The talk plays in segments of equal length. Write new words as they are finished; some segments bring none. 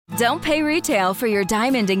Don't pay retail for your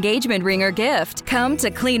diamond engagement ring or gift. Come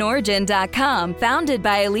to CleanOrigin.com. Founded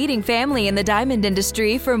by a leading family in the diamond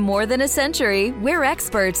industry for more than a century, we're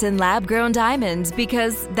experts in lab-grown diamonds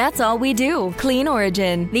because that's all we do. Clean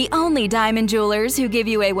Origin, the only diamond jewelers who give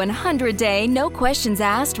you a 100-day, no questions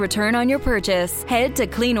asked return on your purchase. Head to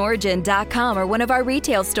CleanOrigin.com or one of our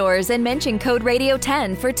retail stores and mention code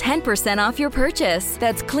Radio10 for 10% off your purchase.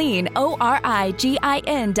 That's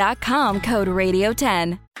CleanOrigin.com, code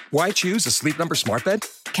Radio10. Why choose a Sleep Number smart bed?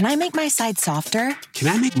 Can I make my side softer? Can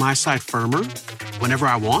I make my side firmer whenever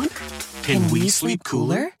I want? Can we sleep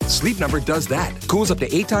cooler? Sleep Number does that. Cools up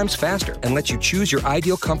to 8 times faster and lets you choose your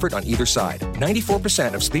ideal comfort on either side.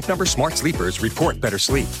 94% of Sleep Number smart sleepers report better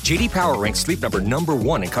sleep. J.D. Power ranks Sleep Number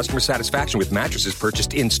 #1 in customer satisfaction with mattresses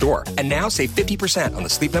purchased in-store. And now save 50% on the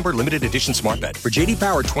Sleep Number Limited Edition smart bed. For J.D.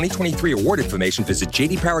 Power 2023 award information, visit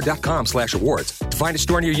jdpower.com/awards. To find a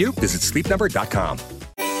store near you, visit sleepnumber.com.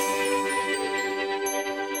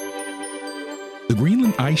 The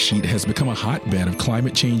Greenland ice sheet has become a hotbed of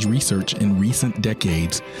climate change research in recent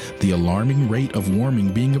decades. The alarming rate of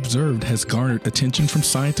warming being observed has garnered attention from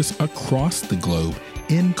scientists across the globe,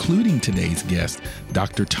 including today's guest,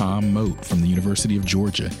 Dr. Tom Mote from the University of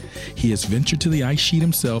Georgia. He has ventured to the ice sheet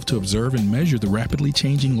himself to observe and measure the rapidly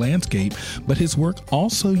changing landscape, but his work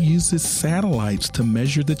also uses satellites to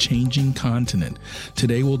measure the changing continent.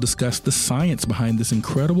 Today we'll discuss the science behind this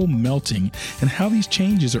incredible melting and how these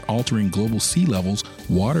changes are altering global sea levels,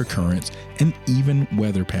 water currents, and even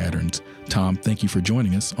weather patterns. Tom, thank you for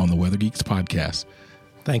joining us on the Weather Geeks podcast.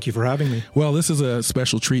 Thank you for having me. Well, this is a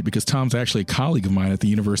special treat because Tom's actually a colleague of mine at the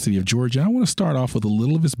University of Georgia. I want to start off with a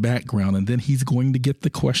little of his background, and then he's going to get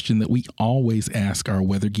the question that we always ask our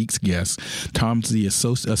Weather Geeks guests. Tom's the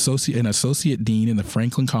associate dean in the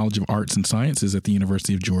Franklin College of Arts and Sciences at the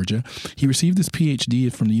University of Georgia. He received his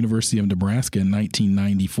PhD from the University of Nebraska in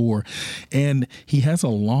 1994, and he has a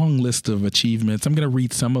long list of achievements. I'm going to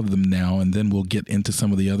read some of them now, and then we'll get into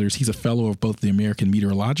some of the others. He's a fellow of both the American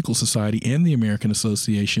Meteorological Society and the American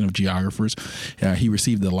Association of Geographers. He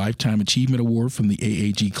received the Lifetime Achievement Award from the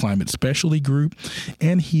AAG Climate Specialty Group,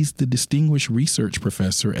 and he's the Distinguished Research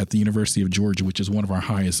Professor at the University of Georgia, which is one of our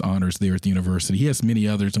highest honors there at the university. He has many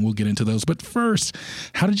others, and we'll get into those. But first,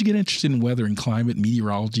 how did you get interested in weather and climate,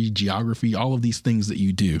 meteorology, geography, all of these things that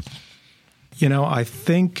you do? You know, I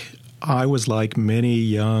think I was like many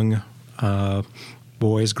young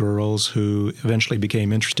boys, girls who eventually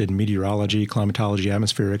became interested in meteorology, climatology,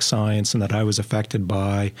 atmospheric science, and that I was affected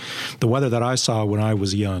by the weather that I saw when I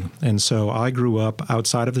was young. And so I grew up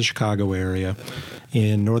outside of the Chicago area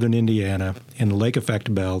in northern Indiana in the lake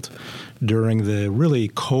effect belt during the really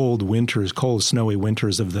cold winters, cold snowy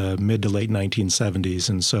winters of the mid to late 1970s.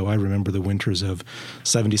 And so I remember the winters of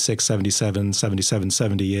 76, 77, 77,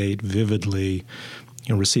 78 vividly,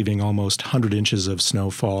 receiving almost 100 inches of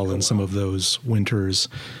snowfall in some of those winters.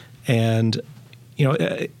 And,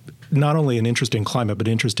 not only an interest in climate, but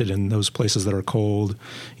interested in those places that are cold,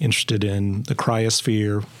 interested in the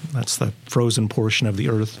cryosphere. That's the frozen portion of the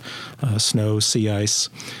earth, snow, sea ice.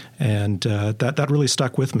 And that really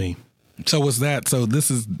stuck with me. So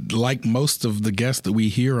this is like most of the guests that we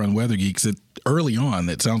hear on Weather Geeks, early on.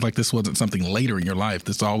 It sounds like this wasn't something later in your life.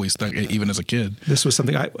 This always stuck, even as a kid. This was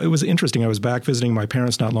something, it was interesting. I was back visiting my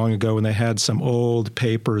parents not long ago, and they had some old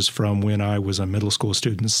papers from when I was a middle school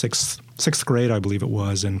student, sixth grade, I believe it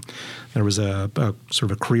was. And there was a sort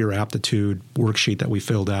of a career aptitude worksheet that we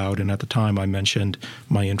filled out. And at the time, I mentioned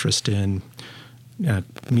my interest in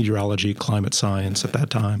meteorology, climate science at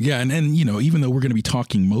that time. Yeah, and even though we're going to be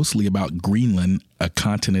talking mostly about Greenland, a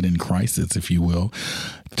continent in crisis, if you will,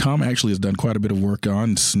 Tom actually has done quite a bit of work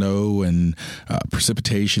on snow and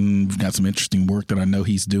precipitation. We've got some interesting work that I know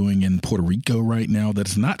he's doing in Puerto Rico right now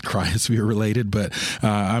that's not cryosphere related, but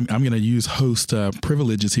I'm going to use host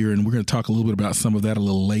privileges here, and we're going to talk a little bit about some of that a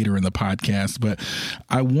little later in the podcast. But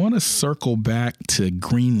I want to circle back to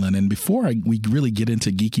Greenland. And before we really get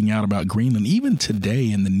into geeking out about Greenland, even today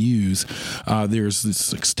in the news, there's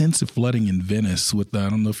this extensive flooding in Venice with, I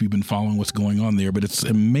don't know if you've been following what's going on there, but it's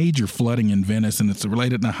a major flooding in Venice, and it's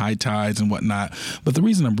related to high tides and whatnot. But the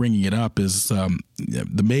reason I'm bringing it up is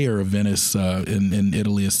the mayor of Venice in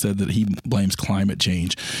Italy has said that he blames climate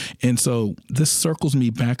change. And so this circles me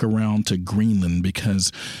back around to Greenland,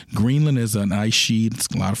 because Greenland is an ice sheet. It's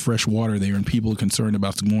a lot of fresh water there, and people are concerned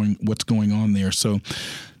about what's going on there. So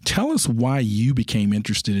tell us why you became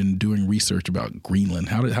interested in doing research about Greenland.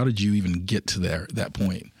 How did you even get to that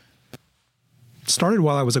point? It started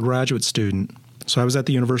while I was a graduate student. So I was at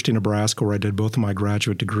the University of Nebraska where I did both of my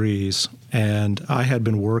graduate degrees, and I had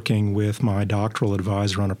been working with my doctoral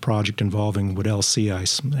advisor on a project involving Weddell sea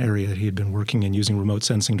ice, an area that he had been working in using remote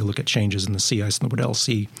sensing to look at changes in the sea ice in the Weddell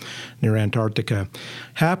Sea near Antarctica.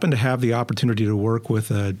 Happened to have the opportunity to work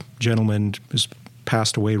with a gentleman who's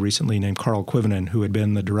passed away recently named Carl Quivinen, who had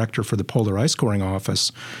been the director for the Polar Ice Coring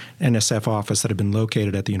Office, NSF office that had been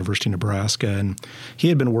located at the University of Nebraska. And he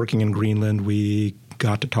had been working in Greenland. We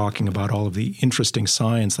got to talking about all of the interesting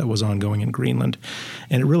science that was ongoing in Greenland.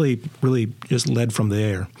 And it really just led from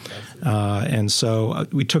there. And so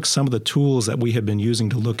we took some of the tools that we had been using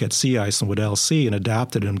to look at sea ice in Weddell Sea and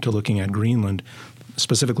adapted them to looking at Greenland,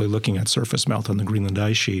 specifically looking at surface melt on the Greenland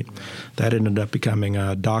ice sheet. That ended up becoming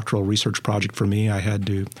a doctoral research project for me. I had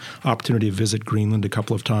the opportunity to visit Greenland a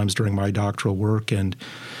couple of times during my doctoral work and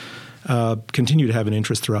continue to have an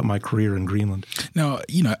interest throughout my career in Greenland. Now,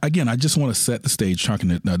 again, I just want to set the stage talking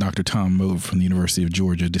to Dr. Tom Moe from the University of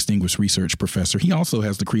Georgia, distinguished research professor. He also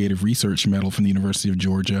has the Creative Research Medal from the University of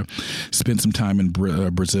Georgia, spent some time in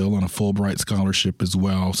Brazil on a Fulbright scholarship as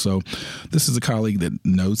well. So this is a colleague that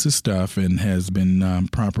knows his stuff and has been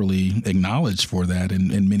properly acknowledged for that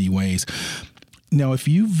in many ways. Now, if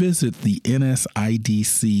you visit the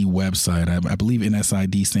NSIDC website, I believe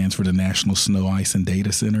NSID stands for the National Snow, Ice, and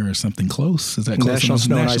Data Center or something close. Is that close? National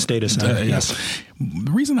Snow and Ice Data Center, yes.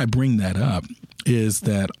 The reason I bring that up is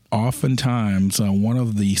that oftentimes one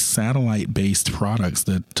of the satellite-based products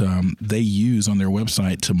that they use on their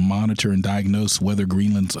website to monitor and diagnose whether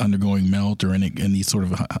Greenland's undergoing melt or in these sort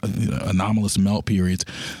of anomalous melt periods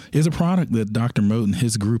is a product that Dr. Mote and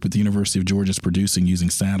his group at the University of Georgia is producing using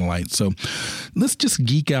satellites. So let's just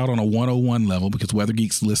geek out on a 101 level because Weather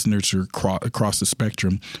Geeks listeners are across the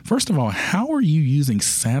spectrum. First of all, how are you using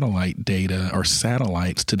satellite data or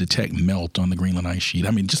satellites to detect melt on the Greenland ice sheet?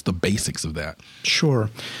 I mean, just the basics of that. Sure.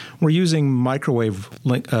 We're using microwave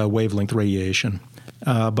wavelength radiation.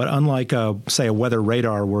 But unlike, say, a weather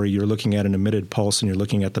radar where you're looking at an emitted pulse and you're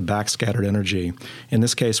looking at the backscattered energy, in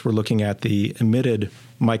this case we're looking at the emitted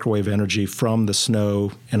microwave energy from the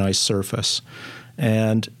snow and ice surface.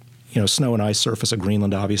 And, snow and ice surface of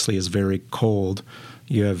Greenland obviously is very cold.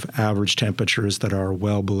 You have average temperatures that are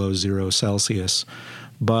well below 0 Celsius.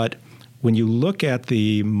 But when you look at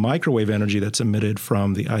the microwave energy that's emitted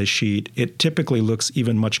from the ice sheet, it typically looks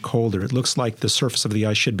even much colder. It looks like the surface of the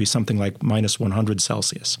ice should be something like minus 100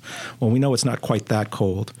 Celsius. Well, we know it's not quite that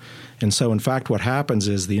cold. And so, in fact, what happens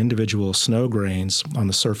is the individual snow grains on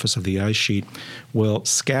the surface of the ice sheet will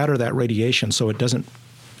scatter that radiation so it doesn't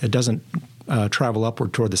travel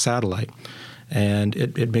upward toward the satellite. And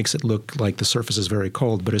it makes it look like the surface is very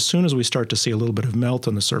cold. But as soon as we start to see a little bit of melt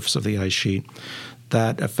on the surface of the ice sheet,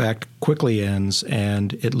 that effect quickly ends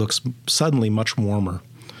and it looks suddenly much warmer,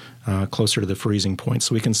 closer to the freezing point.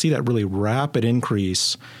 So we can see that really rapid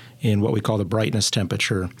increase in what we call the brightness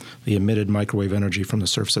temperature, the emitted microwave energy from the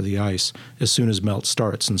surface of the ice, as soon as melt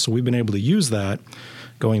starts. And so we've been able to use that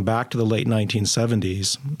going back to the late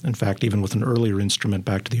 1970s, in fact, even with an earlier instrument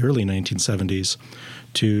back to the early 1970s,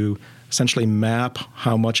 to essentially map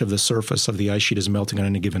how much of the surface of the ice sheet is melting on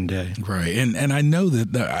any given day. Right. And I know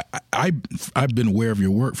that I've been aware of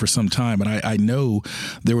your work for some time, but I know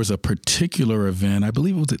there was a particular event, I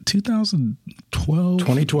believe it was 2012?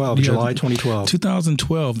 2012, yeah, July 2012.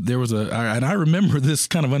 2012, there was and I remember this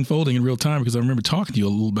kind of unfolding in real time because I remember talking to you a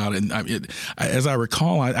little about it. And as I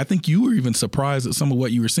recall, I think you were even surprised at some of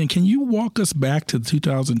what you were seeing. Can you walk us back to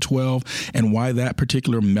 2012 and why that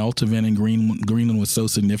particular melt event in Greenland was so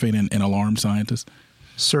significant and alarmed scientists?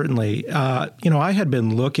 Certainly. I had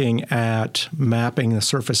been looking at mapping the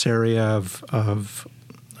surface area of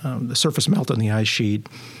the surface melt on the ice sheet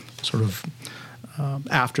sort of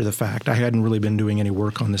after the fact. I hadn't really been doing any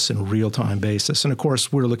work on this in a real-time basis. And, of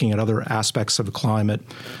course, we're looking at other aspects of the climate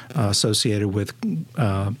associated with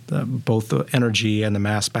both the energy and the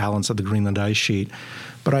mass balance of the Greenland ice sheet.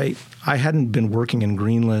 But I hadn't been working in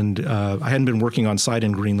Greenland. I hadn't been working on site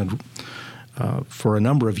in Greenland for a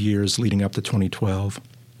number of years leading up to 2012.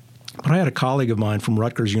 But I had a colleague of mine from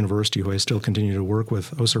Rutgers University who I still continue to work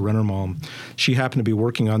with, Åsa Rennermalm. She happened to be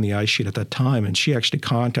working on the ice sheet at that time, and she actually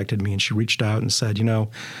contacted me and she reached out and said,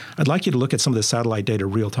 I'd like you to look at some of the satellite data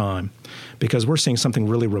real time because we're seeing something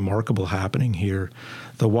really remarkable happening here.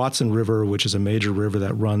 The Watson River, which is a major river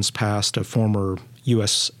that runs past a former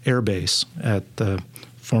U.S. air base at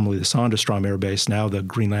formerly the Sandöstrom Air Base, now the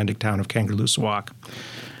Greenlandic town of Kangerlussuaq,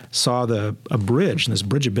 saw a bridge, and this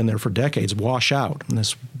bridge had been there for decades, wash out. And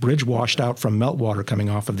this bridge washed out from meltwater coming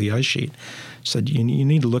off of the ice sheet. Said, you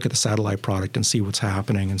need to look at the satellite product and see what's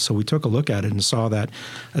happening. And so we took a look at it and saw that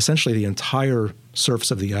essentially the entire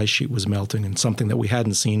surface of the ice sheet was melting and something that we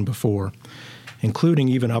hadn't seen before. including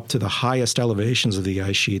even up to the highest elevations of the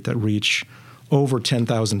ice sheet that reach over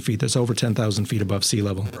 10,000 feet. That's over 10,000 feet above sea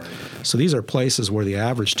level. Right. So these are places where the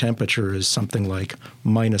average temperature is something like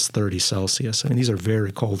minus 30 Celsius. I mean, these are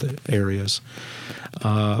very cold areas.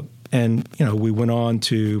 And we went on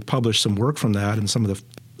to publish some work from that, and some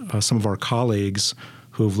of our colleagues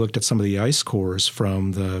who have looked at some of the ice cores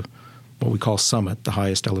from what we call summit, the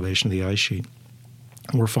highest elevation of the ice sheet.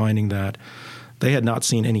 We're finding that they had not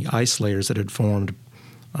seen any ice layers that had formed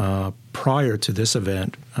prior to this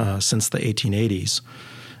event since the 1880s.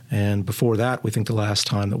 And before that, we think the last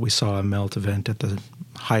time that we saw a melt event at the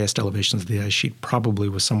highest elevations of the ice sheet probably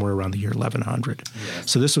was somewhere around the year 1100.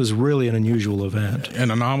 Yes. So this was really an unusual event.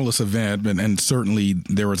 An anomalous event, and certainly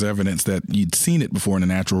there was evidence that you'd seen it before in the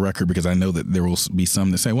natural record, because I know that there will be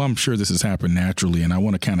some that say, well, I'm sure this has happened naturally, and I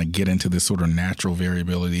want to kind of get into this sort of natural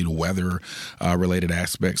variability, the weather-related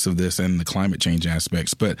aspects of this and the climate change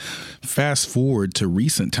aspects. But fast forward to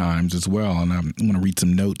recent times as well, and I want to read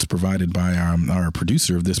some notes provided by our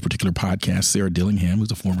producer of this particular podcast, Sarah Dillingham,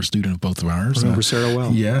 who's a former student of both of ours. Remember Sarah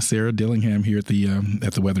well. Yeah, Sarah Dillingham here at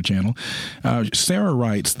the Weather Channel. Sarah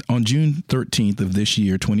writes, on June 13th of this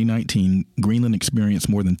year, 2019, Greenland experienced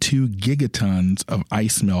more than 2 gigatons of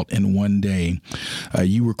ice melt in one day.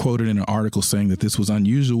 You were quoted in an article saying that this was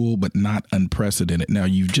unusual but not unprecedented. Now,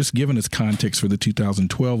 you've just given us context for the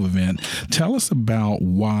 2012 event. Tell us about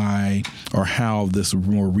why or how this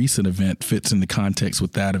more recent event fits in the context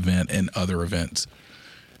with that event and other events.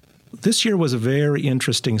 This year was a very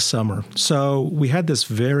interesting summer. So we had this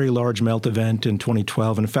very large melt event in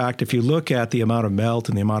 2012. In fact, if you look at the amount of melt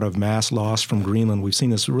and the amount of mass loss from Greenland, we've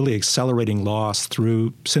seen this really accelerating loss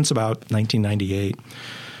since about 1998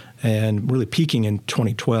 and really peaking in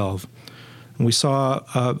 2012. And we saw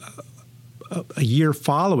a year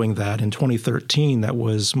following that in 2013 that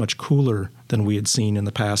was much cooler than we had seen in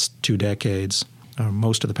the past 2 decades.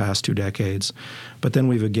 Most of the past 2 decades. But then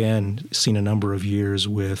we've again seen a number of years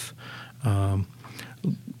with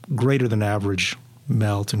greater than average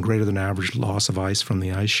melt and greater than average loss of ice from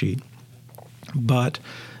the ice sheet. But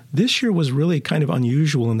this year was really kind of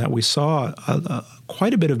unusual in that we saw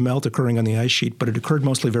quite a bit of melt occurring on the ice sheet, but it occurred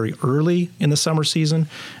mostly very early in the summer season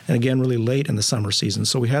and again really late in the summer season.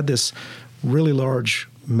 So we had this really large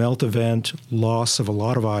melt event, loss of a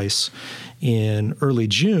lot of ice in early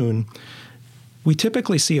June. We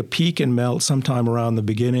typically see a peak in melt sometime around the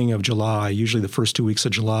beginning of July, usually the first 2 weeks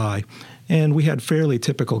of July. And we had fairly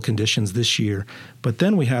typical conditions this year. But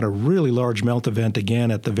then we had a really large melt event again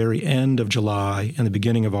at the very end of July and the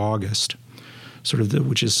beginning of August,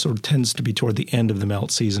 which tends to be toward the end of the melt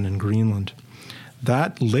season in Greenland.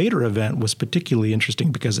 That later event was particularly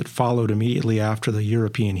interesting because it followed immediately after the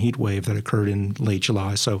European heat wave that occurred in late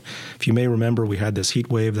July. So if you may remember, we had this heat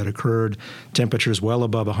wave that occurred, temperatures well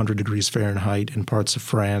above 100 degrees Fahrenheit in parts of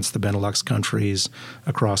France, the Benelux countries,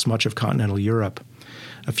 across much of continental Europe.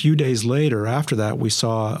 A few days later, after that, we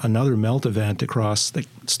saw another melt event that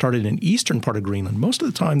started in eastern part of Greenland. Most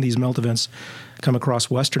of the time, these melt events come across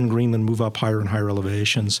western Greenland, move up higher and higher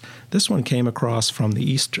elevations. This one came across from the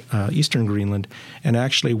eastern Greenland, and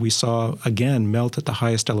actually we saw, again, melt at the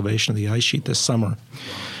highest elevation of the ice sheet this summer.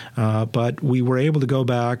 But we were able to go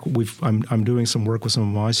back. I'm doing some work with some of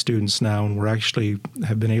my students now, and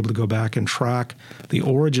have been able to go back and track the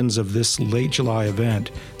origins of this late July event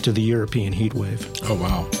to the European heat wave. Oh,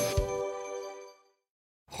 wow.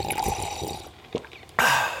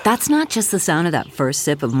 That's not just the sound of that first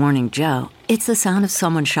sip of Morning Joe. It's the sound of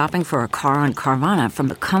someone shopping for a car on Carvana from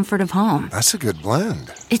the comfort of home. That's a good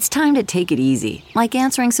blend. It's time to take it easy, like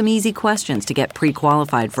answering some easy questions to get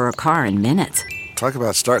pre-qualified for a car in minutes. Talk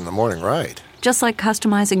about starting the morning right. Just like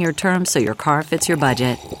customizing your terms so your car fits your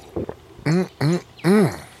budget.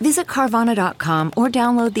 Visit Carvana.com or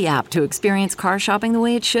download the app to experience car shopping the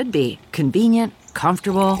way it should be. Convenient,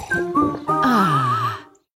 comfortable.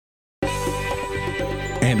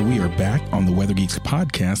 And we are back on the Weather Geeks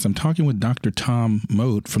podcast. I'm talking with Dr. Tom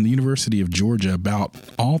Moat from the University of Georgia about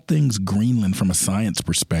all things Greenland from a science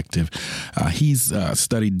perspective. He's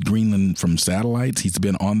studied Greenland from satellites. He's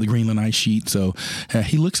been on the Greenland ice sheet. So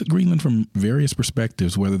he looks at Greenland from various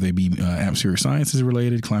perspectives, whether they be atmospheric sciences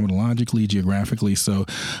related, climatologically, geographically. So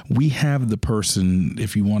we have the person,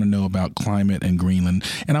 if you want to know about climate and Greenland.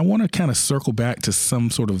 And I want to kind of circle back to some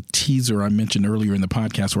sort of teaser I mentioned earlier in the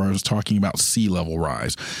podcast where I was talking about sea level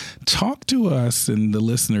rise. Talk to to us and the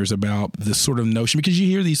listeners about this sort of notion, because you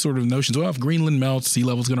hear these sort of notions, well, if Greenland melts, sea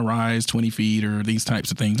level's going to rise 20 feet or these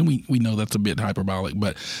types of things. And we know that's a bit hyperbolic,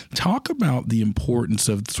 but talk about the importance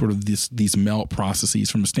of sort of these melt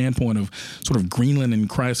processes from a standpoint of sort of Greenland and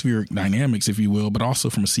cryospheric dynamics, if you will, but also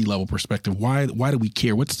from a sea level perspective. Why do we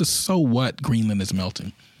care? What's the so what Greenland is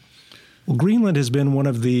melting? Well, Greenland has been one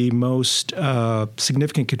of the most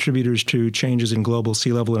significant contributors to changes in global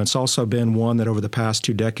sea level, and it's also been one that over the past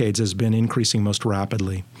 2 decades has been increasing most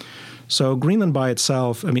rapidly. So Greenland by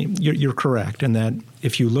itself, I mean, you're correct in that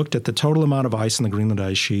if you looked at the total amount of ice in the Greenland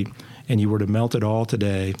ice sheet and you were to melt it all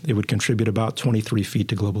today, it would contribute about 23 feet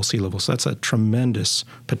to global sea level. So that's a tremendous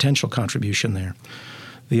potential contribution there.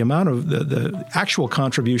 The amount of the actual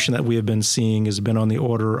contribution that we have been seeing has been on the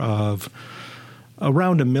order of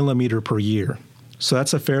around 1 millimeter per year. So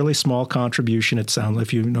that's a fairly small contribution. It sounds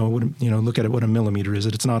like if look at it, what a millimeter is.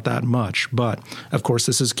 It's not that much. But, of course,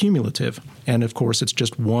 this is cumulative. And, of course, it's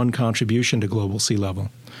just one contribution to global sea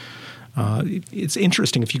level. It's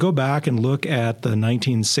interesting. If you go back and look at the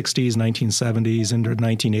 1960s, 1970s, into the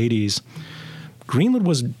 1980s, Greenland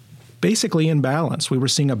was basically in balance. We were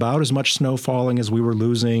seeing about as much snow falling as we were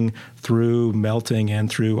losing through melting and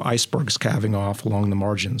through icebergs calving off along the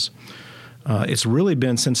margins. It's really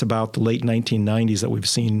been since about the late 1990s that we've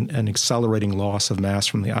seen an accelerating loss of mass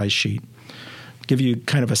from the ice sheet. Give you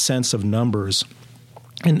kind of a sense of numbers.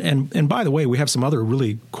 And by the way, we have some other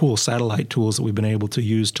really cool satellite tools that we've been able to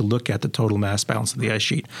use to look at the total mass balance of the ice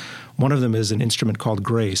sheet. One of them is an instrument called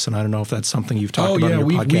GRACE, and I don't know if that's something you've talked about in your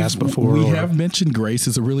podcast before. We have mentioned GRACE.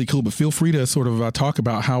 It's a really cool, but feel free to sort of talk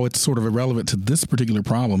about how it's sort of irrelevant to this particular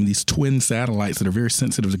problem, these twin satellites that are very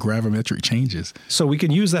sensitive to gravimetric changes. So we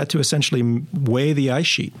can use that to essentially weigh the ice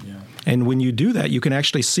sheet. Yeah. And when you do that, you can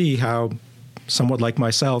actually see how somewhat like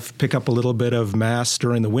myself, pick up a little bit of mass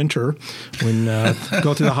during the winter. When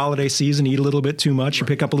go through the holiday season, eat a little bit too much, you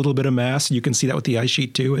pick up a little bit of mass. You can see that with the ice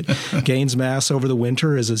sheet too. It gains mass over the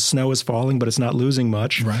winter as the snow is falling, but it's not losing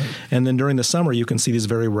much. Right. And then during the summer, you can see these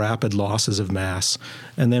very rapid losses of mass.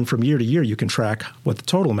 And then from year to year, you can track what the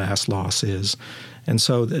total mass loss is. And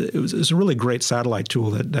so it was a really great satellite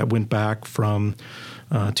tool that went back from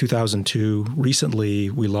 2002. Recently,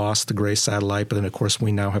 we lost the GRACE satellite, but then, of course,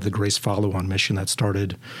 we now have the GRACE follow-on mission that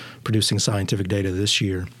started producing scientific data this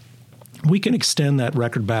year. We can extend that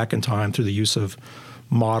record back in time through the use of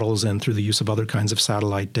models and through the use of other kinds of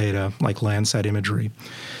satellite data like Landsat imagery.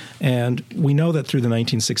 And we know that through the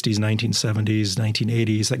 1960s, 1970s,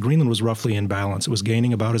 1980s, that Greenland was roughly in balance. It was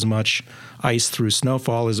gaining about as much ice through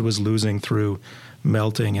snowfall as it was losing through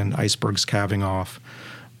melting and icebergs calving off.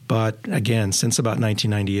 But again, since about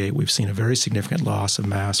 1998, we've seen a very significant loss of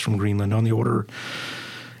mass from Greenland on the order,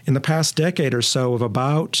 in the past decade or so, of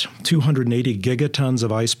about 280 gigatons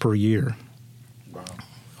of ice per year. Wow.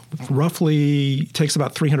 Roughly takes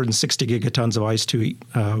about 360 gigatons of ice to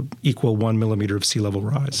equal 1 millimeter of sea level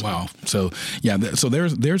rise. Wow. So, yeah, so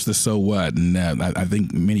there's the so what. And I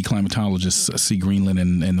think many climatologists see Greenland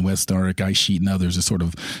and the West Arctic ice sheet and others as sort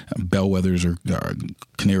of bellwethers or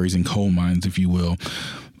canaries in coal mines, if you will.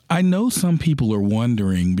 I know some people are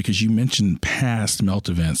wondering, because you mentioned past melt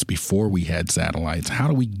events before we had satellites, how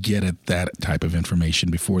do we get at that type of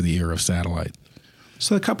information before the era of satellite?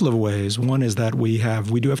 So a couple of ways. One is that we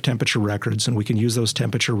do have temperature records, and we can use those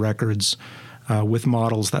temperature records with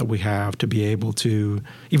models that we have to be able to,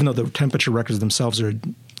 even though the temperature records themselves are,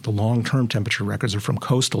 the long-term temperature records are from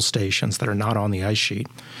coastal stations that are not on the ice sheet.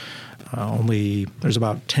 There's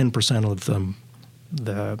about 10% of them,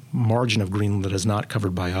 the margin of Greenland that is not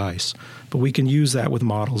covered by ice. But we can use that with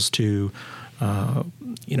models to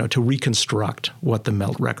reconstruct what the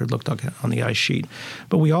melt record looked like on the ice sheet.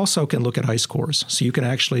 But we also can look at ice cores. So you can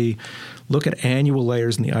actually look at annual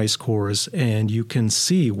layers in the ice cores, and you can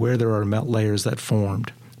see where there are melt layers that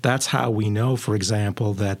formed. That's how we know, for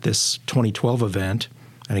example, that this 2012 event,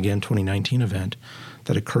 and again 2019 event,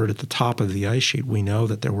 that occurred at the top of the ice sheet, we know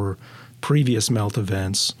that there were previous melt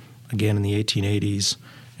events, again in the 1880s,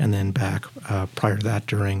 and then back prior to that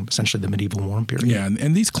during essentially the medieval warm period. Yeah,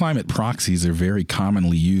 and these climate proxies are very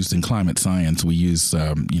commonly used in climate science. We use,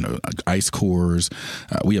 ice cores.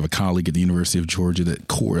 We have a colleague at the University of Georgia that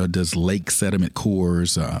does lake sediment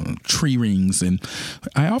cores, tree rings, and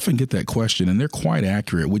I often get that question, and they're quite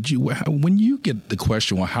accurate. When you get the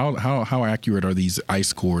question, well, how accurate are these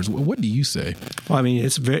ice cores? What do you say? Well, I mean,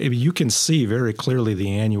 you can see very clearly the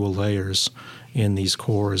annual layers in these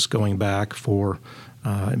cores going back for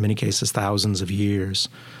in many cases, thousands of years.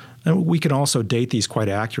 And we can also date these quite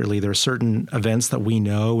accurately. There are certain events that we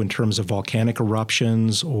know in terms of volcanic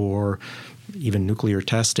eruptions or even nuclear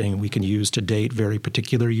testing we can use to date very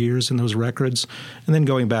particular years in those records. And then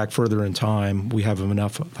going back further in time, we have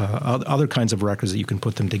enough other kinds of records that you can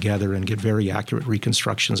put them together and get very accurate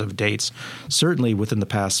reconstructions of dates, certainly within the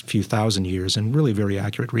past few thousand years, and really very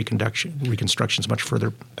accurate reconstructions much further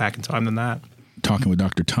back in time than that. Talking with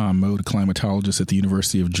Dr. Tom Mote, a climatologist at the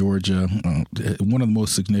University of Georgia, one of the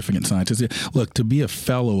most significant scientists. Look, to be a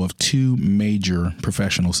fellow of two major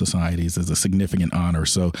professional societies is a significant honor.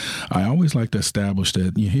 So I always like to establish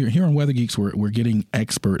that here on Weather Geeks, we're getting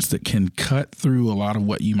experts that can cut through a lot of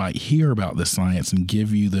what you might hear about the science and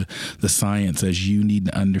give you the science as you need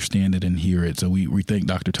to understand it and hear it. So we thank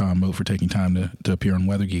Dr. Tom Mote for taking time to appear on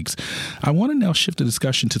Weather Geeks. I want to now shift the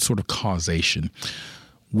discussion to sort of causation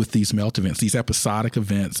with these melt events, these episodic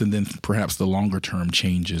events, and then perhaps the longer-term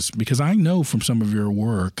changes. Because I know from some of your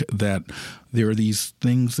work that there are these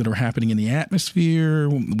things that are happening in the atmosphere.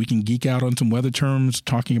 We can geek out on some weather terms,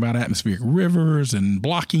 talking about atmospheric rivers and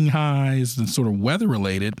blocking highs and sort of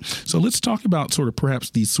weather-related. So let's talk about sort of perhaps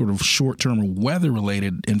these sort of short-term or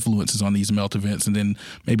weather-related influences on these melt events, and then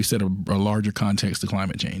maybe set a larger context to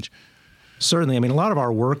climate change. Certainly. I mean, a lot of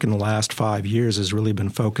our work in the last 5 years has really been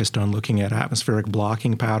focused on looking at atmospheric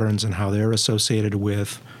blocking patterns and how they're associated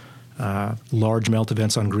with large melt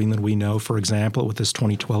events on Greenland. We know, for example, with this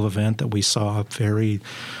 2012 event that we saw a very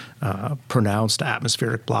pronounced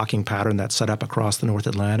atmospheric blocking pattern that set up across the North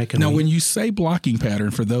Atlantic. And when you say blocking pattern,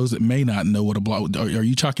 for those that may not know what a block, are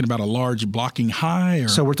you talking about a large blocking high? Or?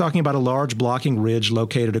 So we're talking about a large blocking ridge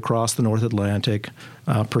located across the North Atlantic,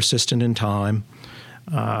 persistent in time.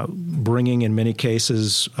 Bringing, in many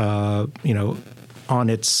cases, on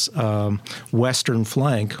its western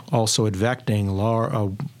flank, also advecting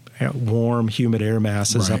warm, humid air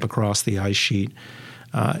masses up across the ice sheet.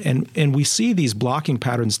 And we see these blocking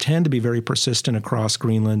patterns tend to be very persistent across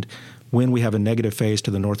Greenland when we have a negative phase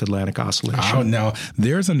to the North Atlantic Oscillation. Oh, now,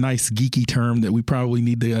 there's a nice geeky term that we probably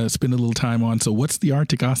need to spend a little time on. So what's the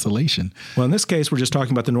Arctic Oscillation? Well, in this case, we're just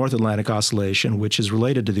talking about the North Atlantic Oscillation, which is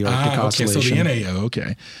related to the Arctic Oscillation. So the NAO,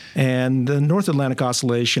 okay. And the North Atlantic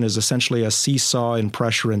Oscillation is essentially a seesaw in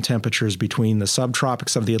pressure and temperatures between the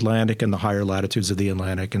subtropics of the Atlantic and the higher latitudes of the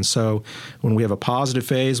Atlantic. And so when we have a positive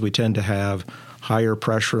phase, we tend to have higher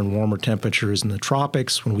pressure and warmer temperatures in the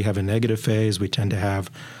tropics. When we have a negative phase, we tend to have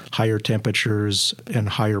higher temperatures and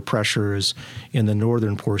higher pressures in the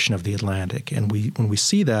northern portion of the Atlantic. And when we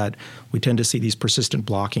see that, we tend to see these persistent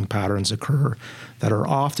blocking patterns occur that are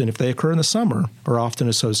often, if they occur in the summer, are often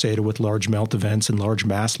associated with large melt events and large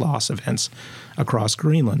mass loss events across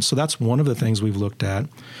Greenland. So that's one of the things we've looked at.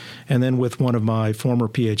 And then with one of my former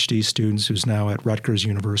PhD students who's now at Rutgers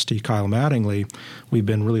University, Kyle Mattingly, we've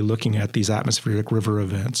been really looking at these atmospheric river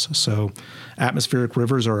events. So atmospheric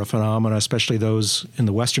rivers are a phenomenon, especially those in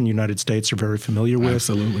the western United States are very familiar with.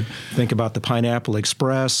 Absolutely. Think about the Pineapple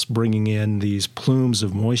Express bringing in these plumes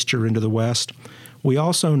of moisture into the west. We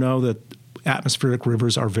also know that atmospheric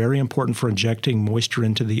rivers are very important for injecting moisture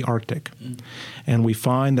into the Arctic. And we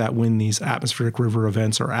find that when these atmospheric river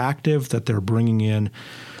events are active, that they're bringing in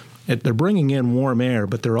warm air,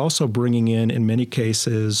 but they're also bringing in many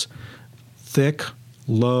cases, thick,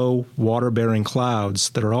 low, water-bearing clouds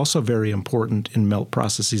that are also very important in melt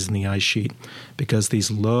processes in the ice sheet, because these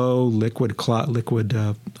low liquid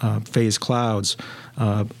phase clouds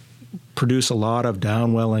produce a lot of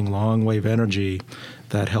downwelling long-wave energy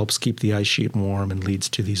that helps keep the ice sheet warm and leads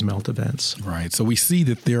to these melt events. Right. So we see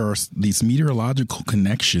that there are these meteorological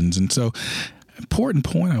connections. And so important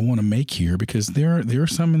point I want to make here, because there are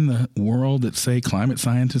some in the world that say climate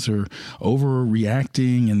scientists are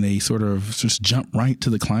overreacting and they sort of just jump right to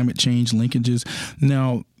the climate change linkages.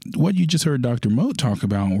 Now, what you just heard Dr. Mote talk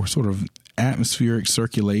about were sort of atmospheric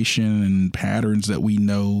circulation and patterns that we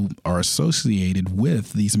know are associated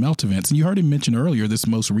with these melt events. And you heard him mention earlier, this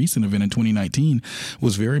most recent event in 2019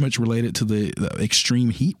 was very much related to the extreme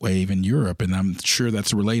heat wave in Europe. And I'm sure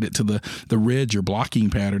that's related to the ridge or blocking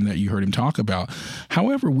pattern that you heard him talk about.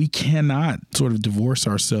 However, we cannot sort of divorce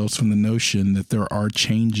ourselves from the notion that there are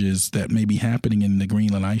changes that may be happening in the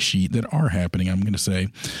Greenland ice sheet that are happening, I'm going to say,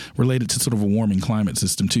 related to sort of a warming climate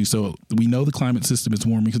system too. So we know the climate system is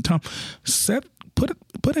warming. So Tom, set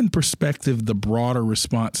put in perspective the broader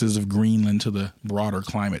responses of Greenland to the broader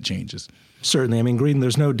climate changes. Certainly. I mean,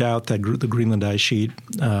 there's no doubt that the Greenland ice sheet,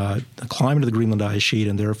 the climate of the Greenland ice sheet,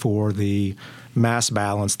 and therefore the mass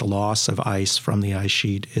balance, the loss of ice from the ice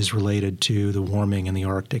sheet, is related to the warming in the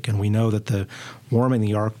Arctic. And we know that the warming in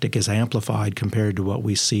the Arctic is amplified compared to what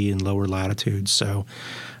we see in lower latitudes. So,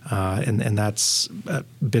 and that's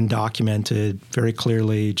been documented very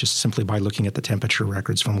clearly just simply by looking at the temperature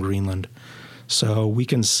records from Greenland. So we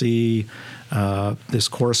can see this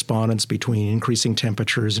correspondence between increasing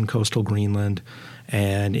temperatures in coastal Greenland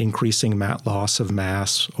and increasing loss of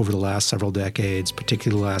mass over the last several decades,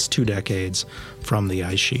 particularly the last 2 decades, from the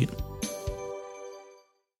ice sheet.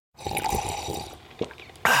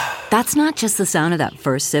 That's not just the sound of that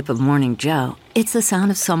first sip of Morning Joe. It's the sound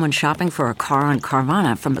of someone shopping for a car on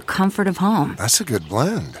Carvana from the comfort of home. That's a good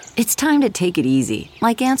blend. It's time to take it easy,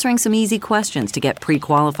 like answering some easy questions to get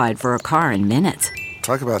pre-qualified for a car in minutes.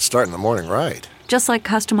 Talk about starting the morning right. Just like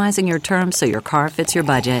customizing your terms so your car fits your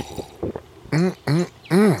budget.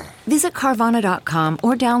 Visit Carvana.com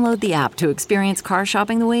or download the app to experience car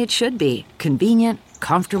shopping the way it should be. Convenient,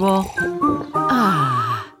 comfortable.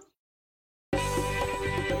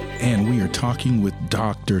 And we are talking with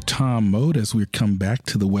Dr. Tom Mote as we come back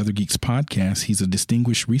to the Weather Geeks podcast. He's a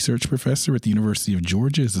distinguished research professor at the University of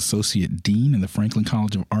Georgia, is associate dean in the Franklin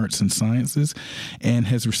College of Arts and Sciences, and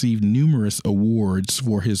has received numerous awards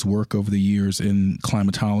for his work over the years in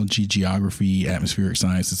climatology, geography, atmospheric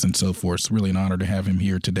sciences, and so forth. It's really an honor to have him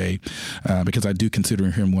here today because I do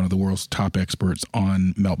consider him one of the world's top experts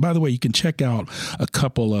on melt. By the way, you can check out a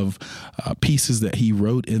couple of pieces that he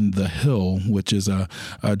wrote in The Hill, which is a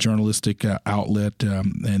journalistic outlet,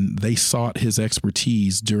 and they sought his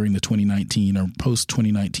expertise during the 2019 or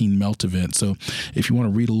post-2019 melt event. So if you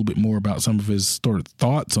want to read a little bit more about some of his sort of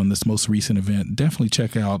thoughts on this most recent event, definitely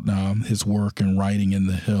check out his work and writing in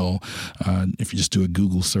The Hill. If you just do a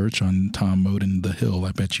Google search on Tom Mote and The Hill,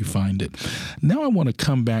 I bet you find it. Now I want to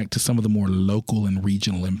come back to some of the more local and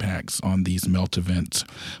regional impacts on these melt events.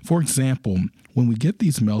 For example, when we get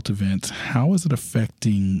these melt events, how is it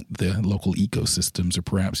affecting the local ecosystems or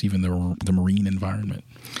perhaps even the marine environment?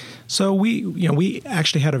 So we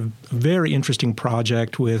actually had a very interesting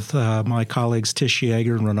project with my colleagues Tish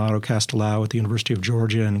Yeager and Renato Castellao at the University of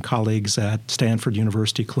Georgia and colleagues at Stanford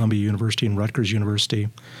University, Columbia University, and Rutgers University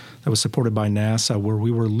that was supported by NASA, where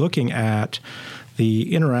we were looking at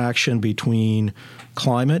the interaction between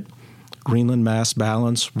climate, Greenland mass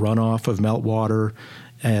balance, runoff of meltwater,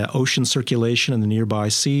 ocean circulation in the nearby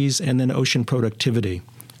seas, and then ocean productivity.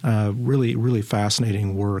 Really, really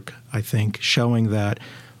fascinating work, I think, showing that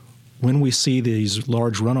when we see these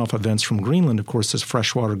large runoff events from Greenland, of course, this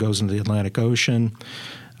fresh water goes into the Atlantic Ocean.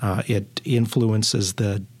 It influences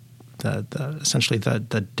essentially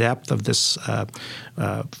the depth of this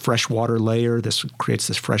freshwater layer. This creates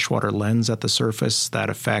this freshwater lens at the surface that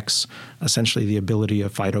affects essentially the ability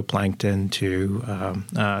of phytoplankton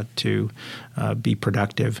to be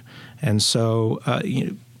productive. And so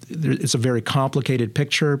it's a very complicated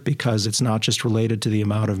picture because it's not just related to the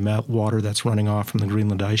amount of meltwater that's running off from the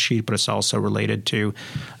Greenland ice sheet, but it's also related to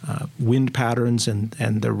wind patterns and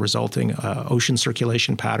the resulting ocean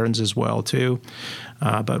circulation patterns as well too.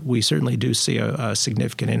 But we certainly do see a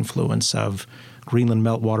significant influence of Greenland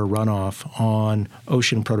meltwater runoff on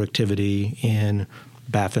ocean productivity in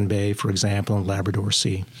Baffin Bay, for example, and Labrador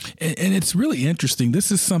Sea. And it's really interesting.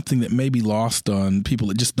 This is something that may be lost on people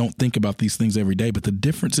that just don't think about these things every day. But the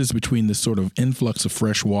differences between this sort of influx of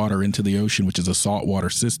fresh water into the ocean, which is a saltwater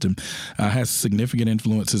system, has significant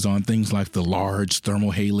influences on things like the large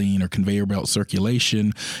thermohaline or conveyor belt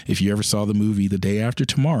circulation. If you ever saw the movie The Day After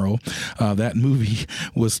Tomorrow, that movie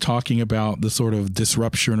was talking about the sort of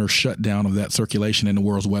disruption or shutdown of that circulation, and the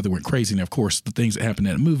world's weather went crazy. And of course, the things that happen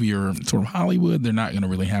in that movie are sort of Hollywood. They're not going to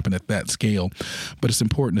really happen at that scale, but it's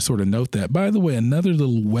important to sort of note that. By the way, another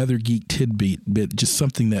little weather geek tidbit, just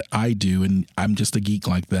something that I do, and I'm just a geek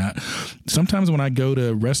like that. Sometimes when I go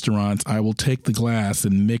to restaurants, I will take the glass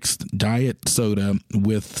and mix diet soda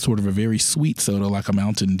with sort of a very sweet soda like a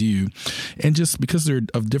Mountain Dew, and just because they're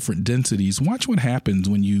of different densities, watch what happens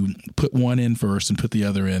when you put one in first and put the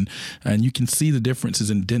other in, and you can see the differences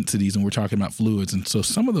in densities when we're talking about fluids. And so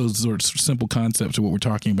some of those sort of simple concepts are what we're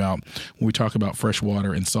talking about when we talk about fresh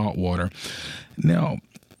water and salt water. Now,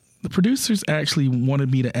 the producers actually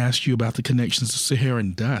wanted me to ask you about the connections of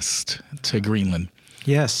Saharan dust to Greenland.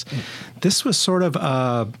 Yes. This was sort of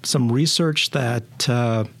some research that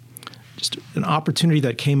just an opportunity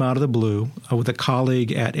that came out of the blue with a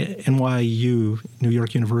colleague at NYU, New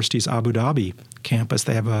York University's Abu Dhabi campus.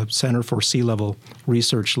 They have a Center for Sea Level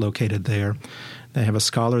Research located there. They have a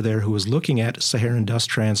scholar there who was looking at Saharan dust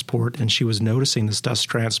transport, and she was noticing this dust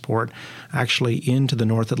transport actually into the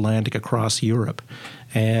North Atlantic across Europe,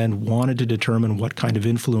 and wanted to determine what kind of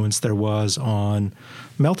influence there was on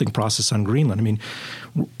melting process on Greenland. I mean,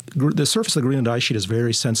 the surface of the Greenland ice sheet is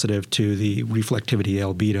very sensitive to the reflectivity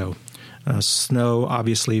albedo. Snow,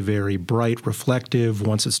 obviously very bright, reflective.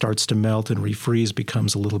 Once it starts to melt and refreeze,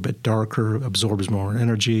 becomes a little bit darker, absorbs more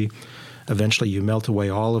energy. Eventually, you melt away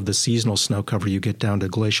all of the seasonal snow cover. You get down to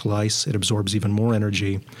glacial ice. It absorbs even more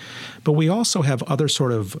energy. But we also have other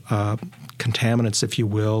sort of contaminants, if you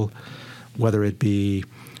will, whether it be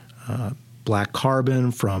black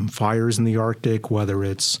carbon from fires in the Arctic, whether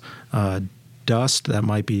it's dust that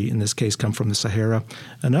might be, in this case, come from the Sahara.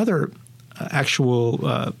 Another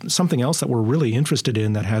something else that we're really interested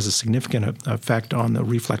in that has a significant effect on the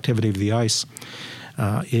reflectivity of the ice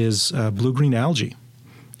is blue-green algae.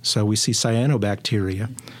 So we see cyanobacteria,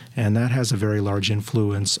 and that has a very large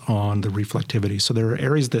influence on the reflectivity. So there are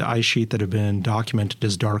areas of the ice sheet that have been documented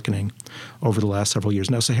as darkening over the last several years.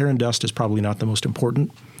 Now, Saharan dust is probably not the most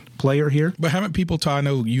important player here. But haven't people I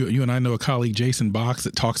know you and I know a colleague, Jason Box,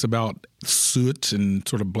 that talks about soot and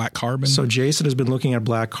sort of black carbon? So Jason has been looking at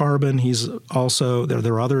black carbon. He's also,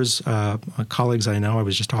 there are others, colleagues I know, I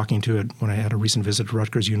was just talking to it when I had a recent visit to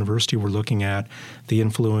Rutgers University. We're looking at the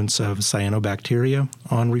influence of cyanobacteria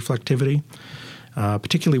on reflectivity,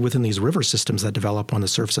 particularly within these river systems that develop on the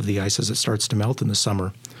surface of the ice as it starts to melt in the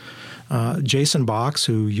summer. Jason Box,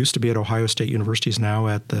 who used to be at Ohio State University, is now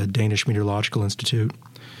at the Danish Meteorological Institute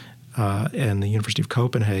and the University of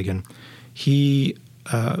Copenhagen. He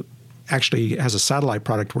actually has a satellite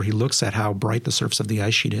product where he looks at how bright the surface of the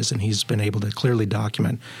ice sheet is, and he's been able to clearly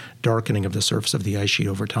document darkening of the surface of the ice sheet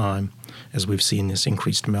over time as we've seen this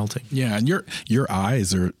increased melting. Yeah, and your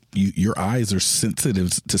eyes are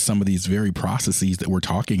sensitive to some of these very processes that we're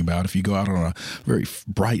talking about. If you go out on a very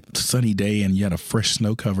bright, sunny day and you had a fresh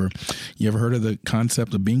snow cover, you ever heard of the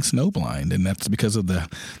concept of being snowblind? And that's because of the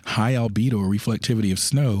high albedo or reflectivity of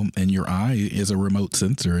snow, and your eye is a remote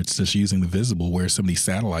sensor. It's just using the visible, where some of these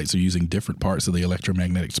satellites are using different parts of the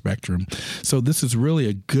electromagnetic spectrum. So this is really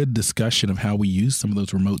a good discussion of how we use some of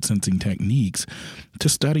those remote sensing techniques to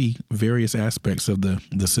study various aspects of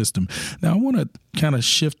the system. Now, I want to kind of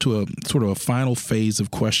shift to a sort of a final phase of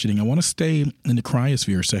questioning. I want to stay in the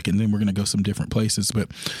cryosphere a second, then we're going to go some different places. But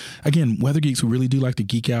again, weather geeks who really do like to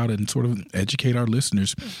geek out and sort of educate our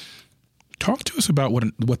listeners, talk to us about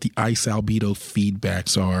what the ice albedo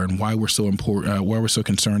feedbacks are and why we're so important, why we're so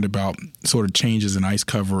concerned about sort of changes in ice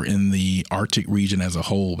cover in the Arctic region as a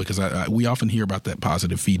whole, because we often hear about that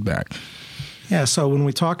positive feedback. Yeah, so when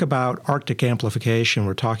we talk about Arctic amplification,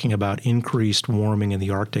 we're talking about increased warming in the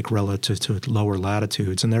Arctic relative to lower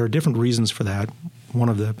latitudes, and there are different reasons for that. One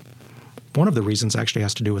of the reasons actually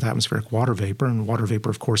has to do with atmospheric water vapor, and water vapor,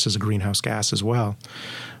 of course, is a greenhouse gas as well.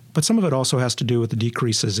 But some of it also has to do with the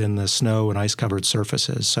decreases in the snow and ice-covered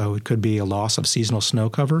surfaces. So it could be a loss of seasonal snow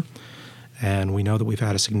cover, and we know that we've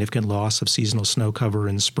had a significant loss of seasonal snow cover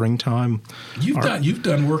in springtime. You've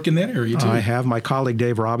done work in that area too. I have. My colleague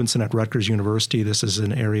Dave Robinson at Rutgers University, this is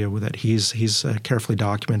an area that he's carefully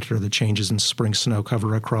documented are the changes in spring snow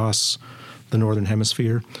cover across the northern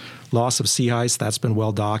hemisphere. Loss of sea ice, that's been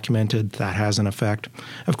well documented. That has an effect.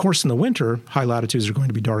 Of course, in the winter, high latitudes are going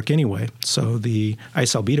to be dark anyway, so the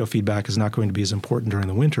ice albedo feedback is not going to be as important during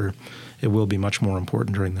the winter. It will be much more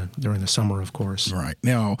important during the summer, of course. Right.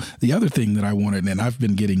 Now, the other thing that I wanted, and I've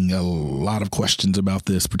been getting a lot of questions about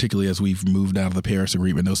this, particularly as we've moved out of the Paris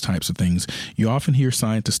Agreement, those types of things. You often hear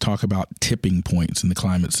scientists talk about tipping points in the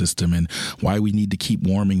climate system and why we need to keep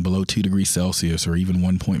warming below 2 degrees Celsius or even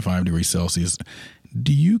 1.5 degrees Celsius.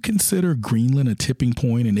 Do you consider Greenland a tipping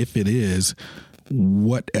point? And if it is,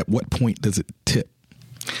 at what point does it tip?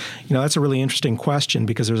 You know, that's a really interesting question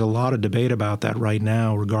because there's a lot of debate about that right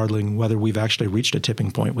now regarding whether we've actually reached a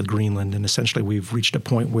tipping point with Greenland. And essentially we've reached a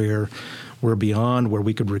point where we're beyond where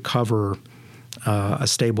we could recover a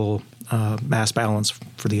stable mass balance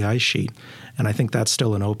for the ice sheet. And I think that's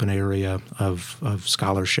still an open area of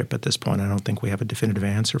scholarship at this point. I don't think we have a definitive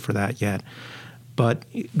answer for that yet. But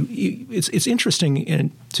it's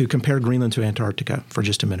interesting to compare Greenland to Antarctica for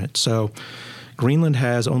just a minute. So Greenland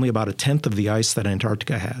has only about a tenth of the ice that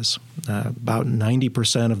Antarctica has. About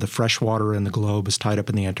 90% of the fresh water in the globe is tied up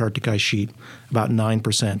in the Antarctic ice sheet, about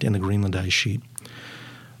 9% in the Greenland ice sheet.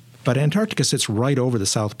 But Antarctica sits right over the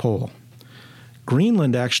South Pole.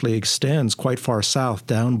 Greenland actually extends quite far south,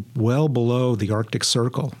 down well below the Arctic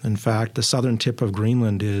Circle. In fact, the southern tip of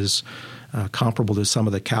Greenland is comparable to some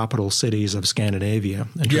of the capital cities of Scandinavia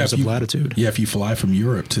in terms of latitude. Yeah, if you fly from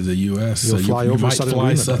Europe to the U.S., you'll fly over southern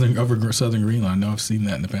Greenland. Over southern Greenland. I know I've seen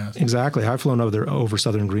that in the past. Exactly. I've flown over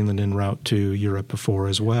southern Greenland en route to Europe before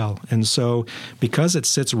as well. And so because it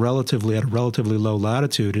sits at a relatively low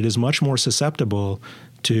latitude, it is much more susceptible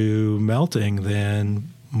to melting than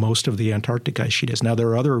most of the Antarctic ice sheet is. Now, there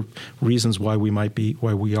are other reasons why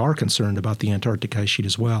we are concerned about the Antarctic ice sheet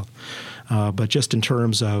as well. But just in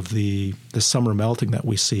terms of the summer melting that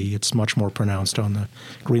we see, it's much more pronounced on the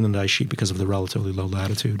Greenland ice sheet because of the relatively low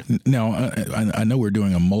latitude. Now, I know we're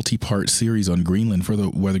doing a multi-part series on Greenland for the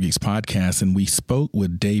Weather Geeks podcast, and we spoke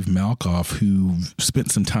with Dave Malkoff, who spent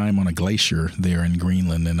some time on a glacier there in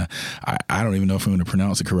Greenland. And I don't even know if I'm going to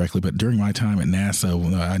pronounce it correctly, but during my time at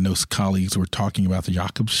NASA, I know colleagues were talking about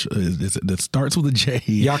the that starts with a J.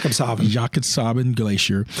 Jakobshavn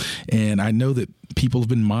Glacier. And I know that people have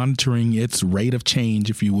been monitoring its rate of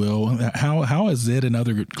change, if you will. How is it and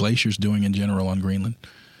other glaciers doing in general on Greenland?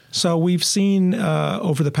 So we've seen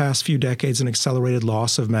over the past few decades an accelerated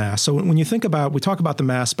loss of mass. So when you think about, we talk about the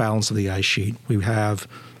mass balance of the ice sheet. We have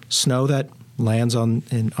snow that lands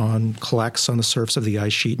collects on the surface of the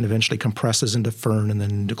ice sheet and eventually compresses into firn and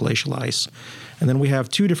then into glacial ice. And then we have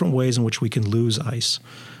two different ways in which we can lose ice.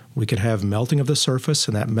 We could have melting of the surface,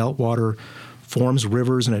 and that meltwater forms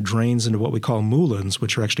rivers and it drains into what we call moulins,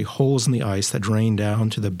 which are actually holes in the ice that drain down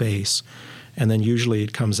to the base. And then usually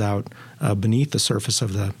it comes out beneath the surface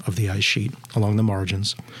of the ice sheet along the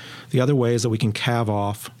margins. The other way is that we can calve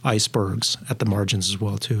off icebergs at the margins as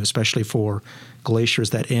well too, especially for glaciers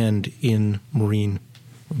that end in marine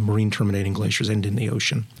terminating glaciers end in the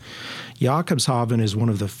ocean. Jakobshavn is one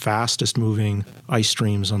of the fastest moving ice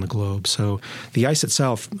streams on the globe. So the ice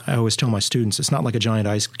itself, I always tell my students, it's not like a giant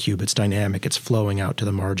ice cube. It's dynamic. It's flowing out to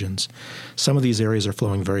the margins. Some of these areas are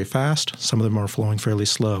flowing very fast. Some of them are flowing fairly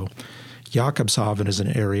slow. Jakobshavn is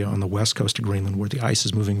an area on the west coast of Greenland where the ice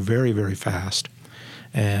is moving very, very fast.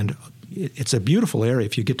 And it's a beautiful area.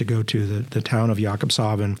 If you get to go to the town of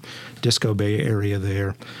Jakobshavn, Disco Bay area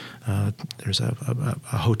there, there's a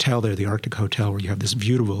hotel there, the Arctic Hotel, where you have this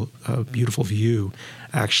beautiful view,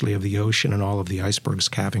 actually, of the ocean and all of the icebergs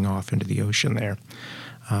calving off into the ocean there.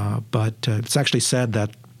 But it's actually said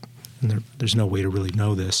that, and there's no way to really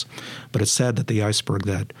know this, but it's said that the iceberg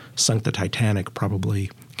that sunk the Titanic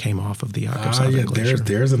probably came off of the Jakobshavn Glacier.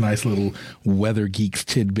 There's a nice little Weather Geeks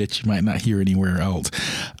tidbit you might not hear anywhere else.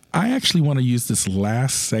 I actually want to use this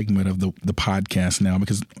last segment of the podcast now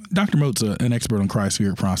because Dr. Moat's an expert on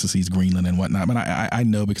cryospheric processes, Greenland and whatnot, but I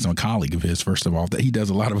know because I'm a colleague of his, first of all, that he does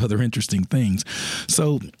a lot of other interesting things.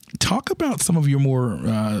 So talk about some of your more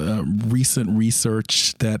recent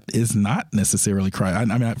research that is not necessarily I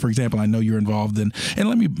mean, for example, I know you're involved in, and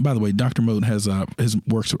let me, by the way, Dr. Moat has his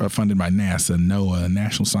works funded by NASA, NOAA,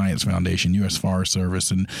 National Science Foundation, U.S. Forest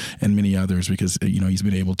Service, and many others because, he's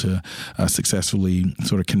been able to successfully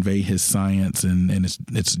sort of convey his science and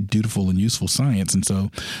it's dutiful and useful science. And so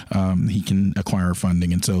he can acquire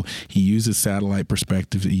funding. And so he uses satellite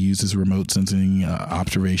perspective. He uses remote sensing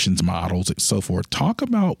observations, models, and so forth. Talk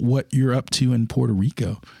about what you're up to in Puerto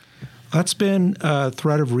Rico. That's been a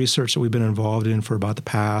thread of research that we've been involved in for about the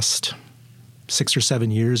past 6 or 7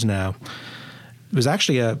 years now. It was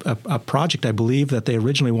actually a project, I believe, that they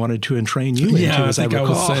originally wanted to entrain you into. Yeah, I think I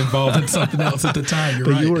was involved in something else at the time. You're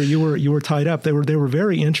right. You were tied up. They were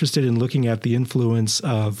very interested in looking at the influence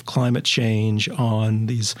of climate change on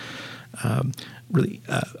these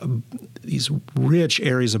these rich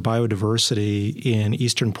areas of biodiversity in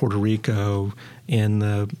eastern Puerto Rico, in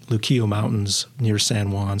the Luquillo Mountains near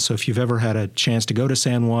San Juan. So if you've ever had a chance to go to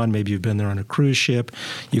San Juan, maybe you've been there on a cruise ship,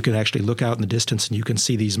 you can actually look out in the distance and you can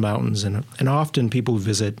see these mountains. And often people who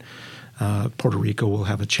visit Puerto Rico will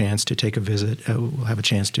have a chance to take a visit, will have a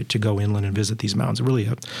chance to go inland and visit these mountains. Really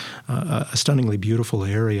a stunningly beautiful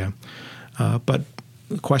area. But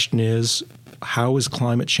the question is, how is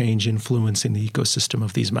climate change influencing the ecosystem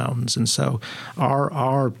of these mountains? And so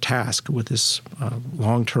our task with this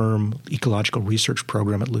long-term ecological research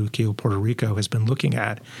program at Luquillo, Puerto Rico, has been looking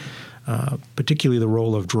at particularly the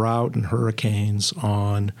role of drought and hurricanes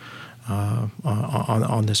on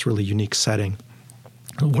this really unique setting.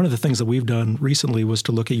 One of the things that we've done recently was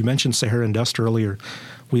to look at, you mentioned Saharan dust earlier.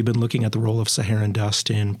 We've been looking at the role of Saharan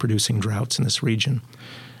dust in producing droughts in this region.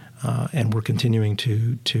 And we're continuing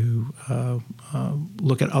to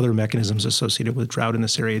look at other mechanisms associated with drought in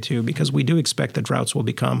this area too, because we do expect that droughts will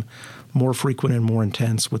become more frequent and more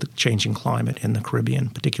intense with the changing climate in the Caribbean,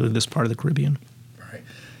 particularly this part of the Caribbean. Right.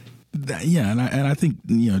 And I think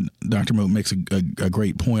Dr. Moat makes a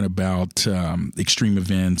great point about extreme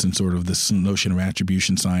events and sort of this notion of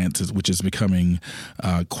attribution science, which is becoming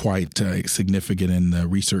quite significant in the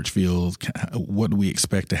research field. What do we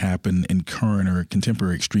expect to happen in current or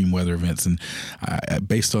contemporary extreme weather events? And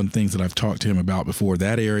based on things that I've talked to him about before,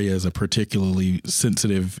 that area is a particularly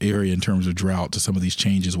sensitive area in terms of drought to some of these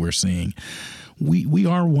changes we're seeing. We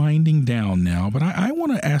are winding down now, but I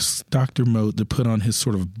want to ask Dr. Moat to put on his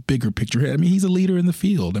sort of bigger picture. I mean, he's a leader in the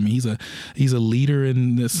field. I mean, he's a leader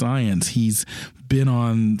in the science. He's been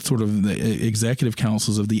on sort of the executive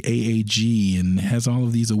councils of the AAG and has all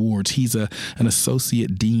of these awards. He's an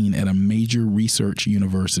associate dean at a major research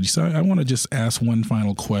university. So I want to just ask one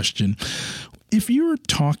final question. If you're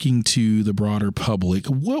talking to the broader public,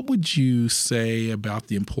 what would you say about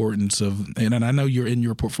the importance of, and I know you're in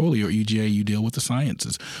your portfolio at UGA, you deal with the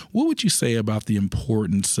sciences. What would you say about the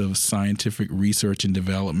importance of scientific research and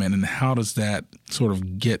development, and how does that sort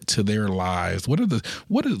of get to their lives? What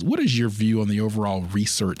is your view on the overall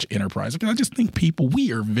research enterprise? Because I just think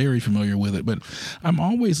we are very familiar with it, but I'm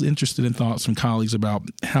always interested in thoughts from colleagues about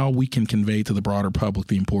how we can convey to the broader public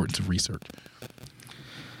the importance of research.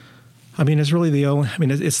 I mean, it's really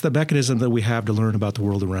it's the mechanism that we have to learn about the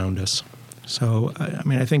world around us. So,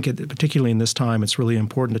 I think particularly in this time, it's really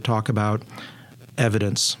important to talk about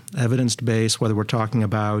evidence-based, whether we're talking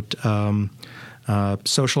about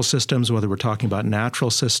social systems, whether we're talking about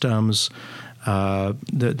natural systems,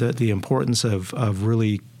 the importance of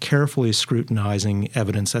really carefully scrutinizing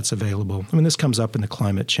evidence that's available. I mean, this comes up in the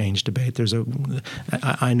climate change debate.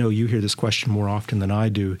 I know you hear this question more often than I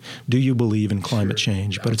do. Do you believe in climate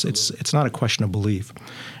change? But it's not a question of belief.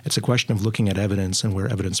 It's a question of looking at evidence and where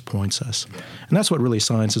evidence points us. And that's what really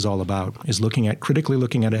science is all about, is critically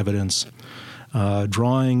looking at evidence,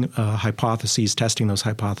 drawing hypotheses, testing those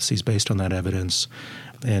hypotheses based on that evidence,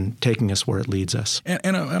 and taking us where it leads us.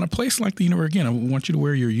 And a place like the university, again, I want you to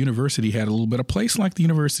wear your university hat a little bit. A place like the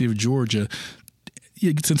University of Georgia,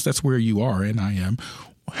 since that's where you are and I am,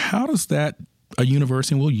 how does a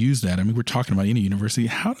university, and we'll use that. I mean, we're talking about any university.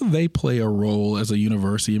 How do they play a role as a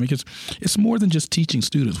university? I mean, because it's more than just teaching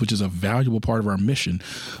students, which is a valuable part of our mission.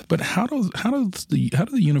 But how do the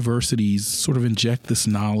universities sort of inject this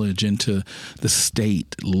knowledge into the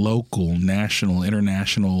state, local, national,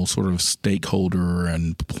 international sort of stakeholder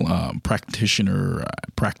and practitioner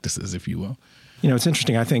practices, if you will? It's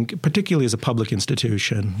interesting. I think, particularly as a public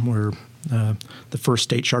institution, we're the first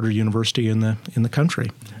state chartered university in the country,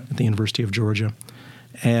 at the University of Georgia,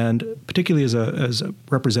 and particularly as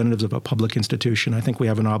representatives of a public institution, I think we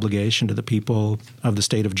have an obligation to the people of the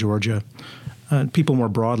state of Georgia, people more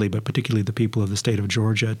broadly, but particularly the people of the state of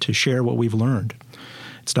Georgia, to share what we've learned.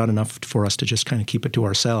 It's not enough for us to just kind of keep it to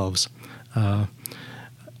ourselves.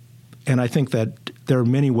 And I think that there are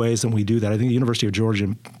many ways that we do that. I think the University of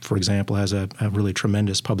Georgia, for example, has a really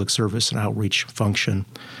tremendous public service and outreach function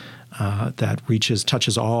that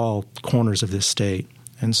touches all corners of this state.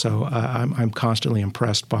 And so I'm constantly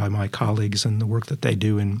impressed by my colleagues and the work that they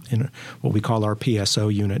do in what we call our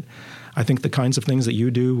PSO unit. I think the kinds of things that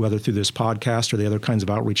you do, whether through this podcast or the other kinds of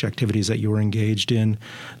outreach activities that you're engaged in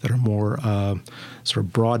that are more sort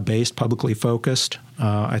of broad-based, publicly focused,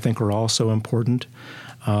 I think are also important.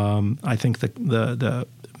 I think that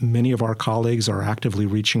many of our colleagues are actively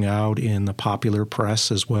reaching out in the popular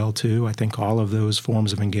press as well, too. I think all of those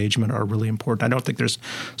forms of engagement are really important. I don't think there's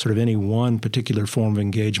sort of any one particular form of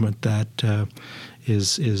engagement that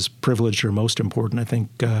is privileged or most important. I think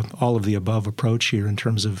all of the above approach here in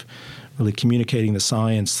terms of really communicating the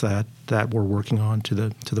science that we're working on to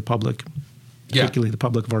the public. Particularly the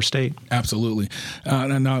public of our state. Absolutely.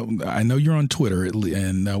 Now, I know you're on Twitter,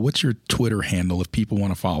 and what's your Twitter handle if people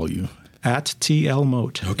want to follow you? At TL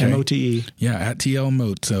Moat, okay. M-O-T-E. Yeah, at TL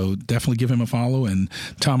Moat. So definitely give him a follow. And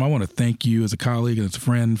Tom, I want to thank you as a colleague and as a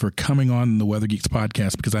friend for coming on the Weather Geeks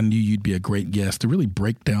podcast, because I knew you'd be a great guest to really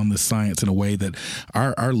break down the science in a way that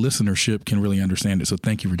our listenership can really understand it. So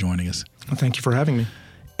thank you for joining us. Well, thank you for having me.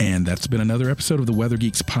 And that's been another episode of the Weather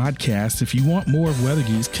Geeks podcast. If you want more of Weather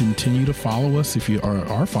Geeks, continue to follow us. If you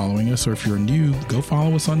are following us, or if you're new, go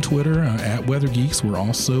follow us on Twitter at Weather Geeks. We're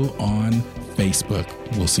also on Facebook.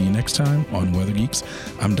 We'll see you next time on Weather Geeks.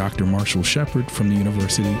 I'm Dr. Marshall Shepard from the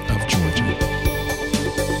University of Georgia.